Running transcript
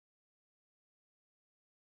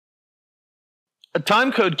A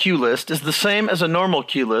timecode queue list is the same as a normal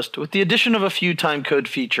queue list with the addition of a few timecode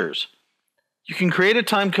features. You can create a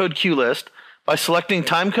timecode queue list by selecting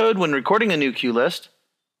timecode when recording a new queue list,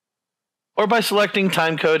 or by selecting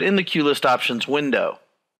timecode in the queue list options window.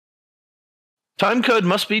 Timecode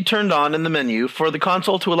must be turned on in the menu for the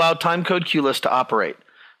console to allow timecode queue list to operate.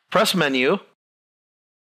 Press Menu,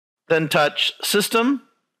 then touch System,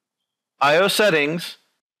 I/O Settings,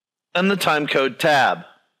 and the Timecode tab,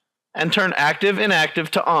 and turn Active Inactive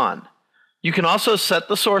to On. You can also set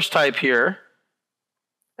the source type here,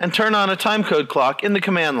 and turn on a timecode clock in the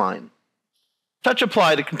command line. Touch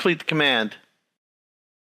Apply to complete the command.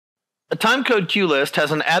 A timecode queue list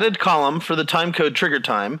has an added column for the timecode trigger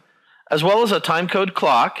time, as well as a timecode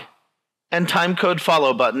clock and timecode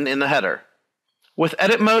follow button in the header. With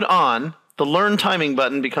edit mode on, the Learn Timing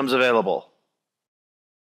button becomes available.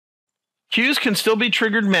 Queues can still be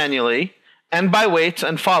triggered manually and by waits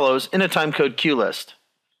and follows in a timecode queue list.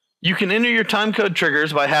 You can enter your timecode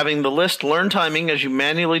triggers by having the list learn timing as you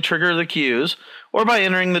manually trigger the queues, or by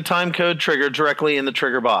entering the timecode trigger directly in the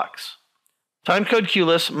trigger box. Timecode queue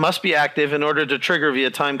lists must be active in order to trigger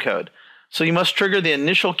via timecode, so you must trigger the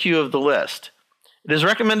initial queue of the list. It is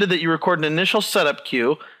recommended that you record an initial setup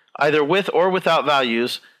queue, either with or without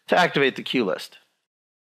values, to activate the queue list.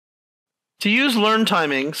 To use Learn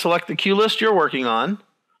Timing, select the queue list you're working on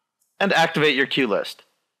and activate your queue list.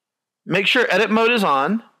 Make sure edit mode is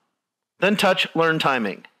on, then touch Learn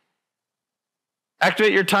Timing.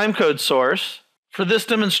 Activate your timecode source. For this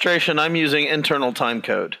demonstration, I'm using internal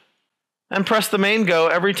timecode. And press the main go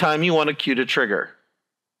every time you want a queue to trigger.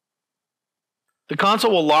 The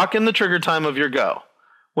console will lock in the trigger time of your go.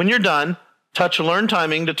 When you're done, touch Learn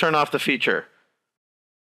Timing to turn off the feature.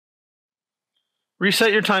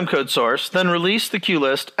 Reset your timecode source, then release the queue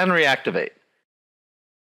list and reactivate.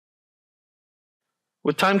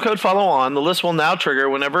 With timecode follow on, the list will now trigger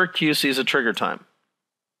whenever a queue sees a trigger time.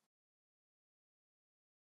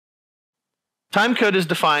 Timecode is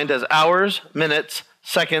defined as hours, minutes,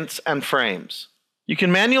 seconds, and frames. You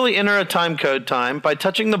can manually enter a timecode time by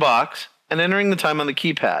touching the box and entering the time on the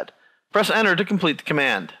keypad. Press Enter to complete the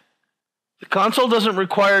command. The console doesn't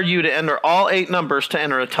require you to enter all 8 numbers to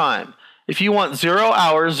enter a time. If you want 0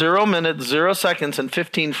 hours, 0 minutes, 0 seconds, and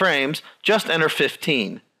 15 frames, just enter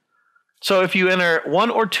 15. So if you enter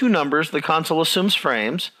 1 or 2 numbers, the console assumes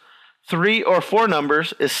frames. 3 or 4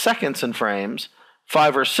 numbers is seconds and frames.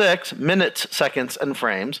 5 or 6, minutes, seconds, and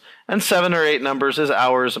frames, and 7 or 8 numbers is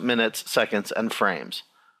hours, minutes, seconds, and frames.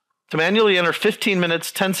 To manually enter 15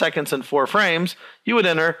 minutes, 10 seconds, and 4 frames, you would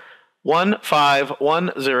enter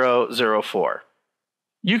 151004.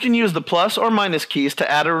 You can use the plus or minus keys to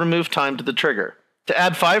add or remove time to the trigger. To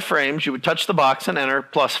add 5 frames, you would touch the box and enter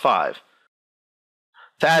plus 5.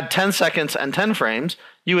 To add 10 seconds and 10 frames,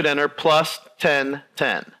 you would enter plus 10,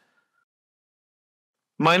 10.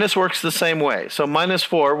 Minus works the same way, so minus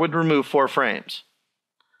 4 would remove 4 frames.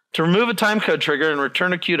 To remove a timecode trigger and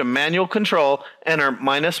return a queue to manual control, enter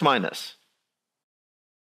minus minus.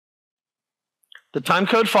 The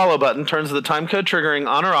timecode follow button turns the timecode triggering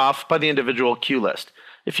on or off by the individual queue list.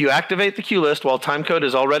 If you activate the queue list while timecode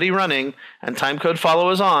is already running and timecode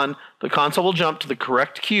follow is on, the console will jump to the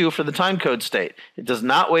correct queue for the timecode state. It does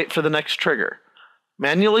not wait for the next trigger.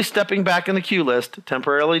 Manually stepping back in the queue list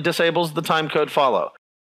temporarily disables the timecode follow.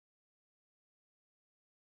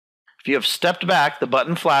 If you have stepped back, the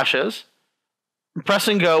button flashes.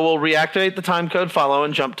 Pressing go will reactivate the timecode follow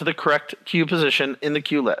and jump to the correct queue position in the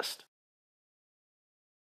queue list.